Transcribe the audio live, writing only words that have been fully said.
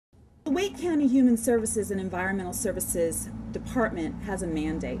The Wake County Human Services and Environmental Services Department has a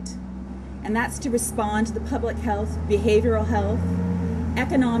mandate, and that's to respond to the public health, behavioral health,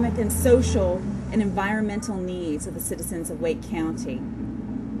 economic and social and environmental needs of the citizens of Wake County.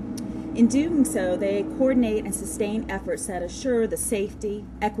 In doing so, they coordinate and sustain efforts that assure the safety,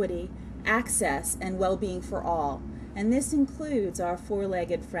 equity, access, and well-being for all. And this includes our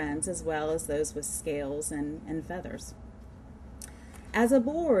four-legged friends as well as those with scales and feathers. As a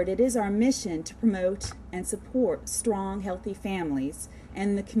board, it is our mission to promote and support strong, healthy families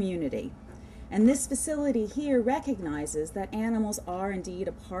and the community. And this facility here recognizes that animals are indeed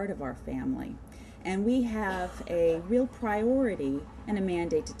a part of our family. And we have a real priority and a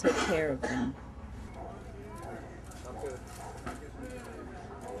mandate to take care of them.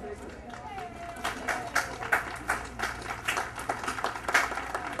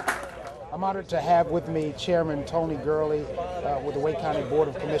 I'm honored to have with me Chairman Tony Gurley with the Wake County Board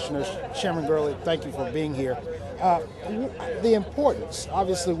of Commissioners. Chairman Gurley, thank you for being here. The importance,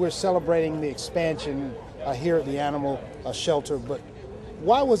 obviously we're celebrating the expansion here at the animal shelter, but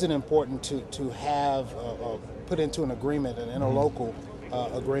why was it important to have put into an agreement, an interlocal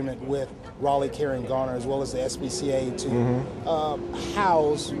agreement with Raleigh, Cary, and Garner, as well as the SPCA to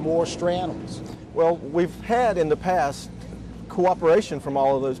house more stray animals? Well, we've had in the past cooperation from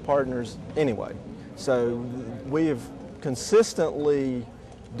all of those partners anyway. So we have consistently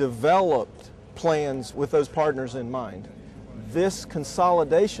developed plans with those partners in mind. This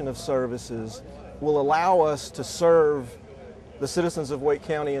consolidation of services will allow us to serve the citizens of Wake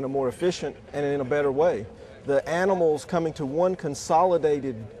County in a more efficient and in a better way. The animals coming to one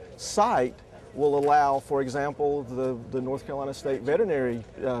consolidated site will allow, for example, the North Carolina State Veterinary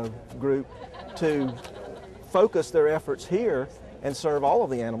Group to focus their efforts here and serve all of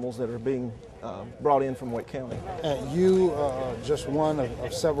the animals that are being brought in from Wake County. You are just one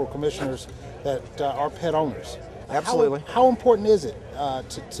of several commissioners that are pet owners. Absolutely. How important is it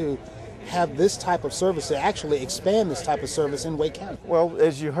to have this type of service, to actually expand this type of service in Wake County? Well,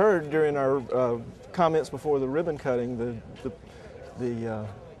 as you heard during our comments before the ribbon cutting, the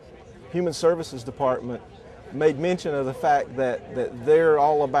Human Services Department made mention of the fact that they're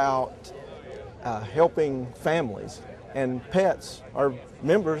all about helping families, and pets are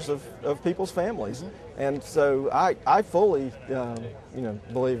members of people's families. And so I fully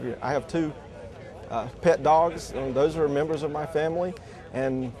believe. I have two pet dogs, and those are members of my family,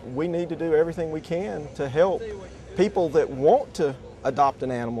 and we need to do everything we can to help people that want to adopt an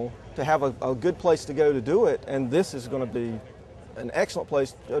animal to have a good place to go to do it, and this is going to be an excellent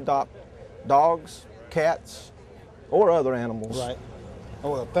place to adopt dogs, cats, or other animals. Right.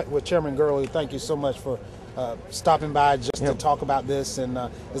 Oh, well, Chairman Gurley, thank you so much for stopping by just to talk about this, and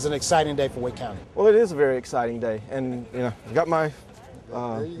it's an exciting day for Wake County. Well, it is a very exciting day, and I've got my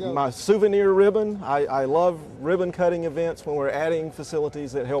my souvenir ribbon. I love ribbon cutting events when we're adding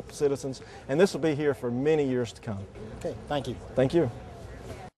facilities that help citizens, and this will be here for many years to come. Okay, thank you. Thank you.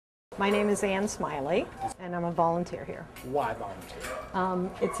 My name is Ann Smiley, and I'm a volunteer here. Why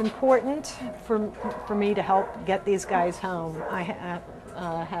volunteer? It's important for me to help get these guys home. I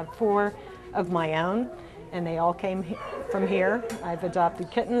have 4 of my own, and they all came from here. I've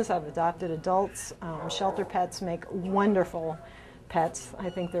adopted kittens, I've adopted adults. Shelter pets make wonderful pets. I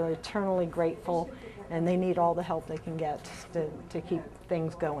think they're eternally grateful, and they need all the help they can get to keep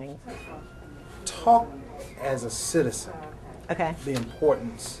things going. Talk as a citizen. Okay. The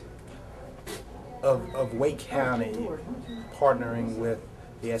importance of Wake County partnering with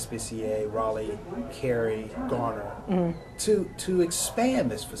the SPCA, Raleigh, Cary, Garner, to expand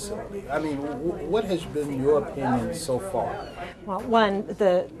this facility. I mean, what has been your opinion so far? Well, one,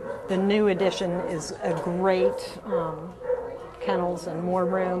 the new addition is a great kennels and more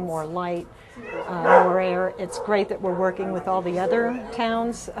room, more light, more air. It's great that we're working with all the other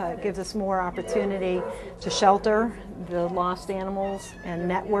towns. It gives us more opportunity to shelter the lost animals and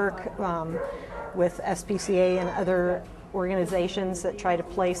network with SPCA and other organizations that try to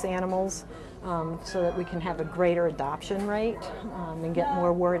place animals so that we can have a greater adoption rate and get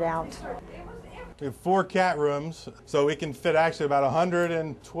more word out. We have 4 cat rooms, so we can fit actually about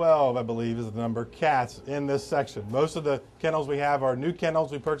 112, I believe is the number, cats in this section. Most of the kennels we have are new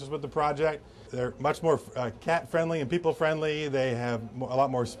kennels we purchased with the project. They're much more cat friendly and people friendly. They have a lot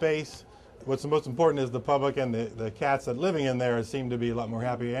more space. What's the most important is the public and the cats that are living in there seem to be a lot more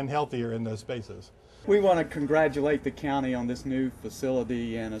happy and healthier in those spaces. We want to congratulate the county on this new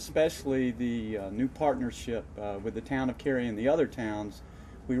facility, and especially the new partnership with the town of Cary and the other towns.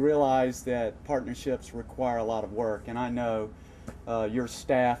 We realize that partnerships require a lot of work, and I know your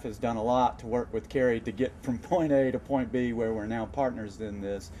staff has done a lot to work with Cary to get from point A to point B, where we're now partners in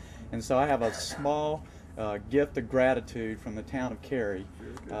this. And so I have a small gift of gratitude from the town of Cary,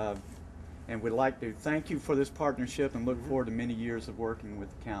 and would like to thank you for this partnership and look forward to many years of working with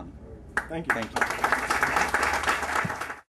the county. Thank you. Thank you.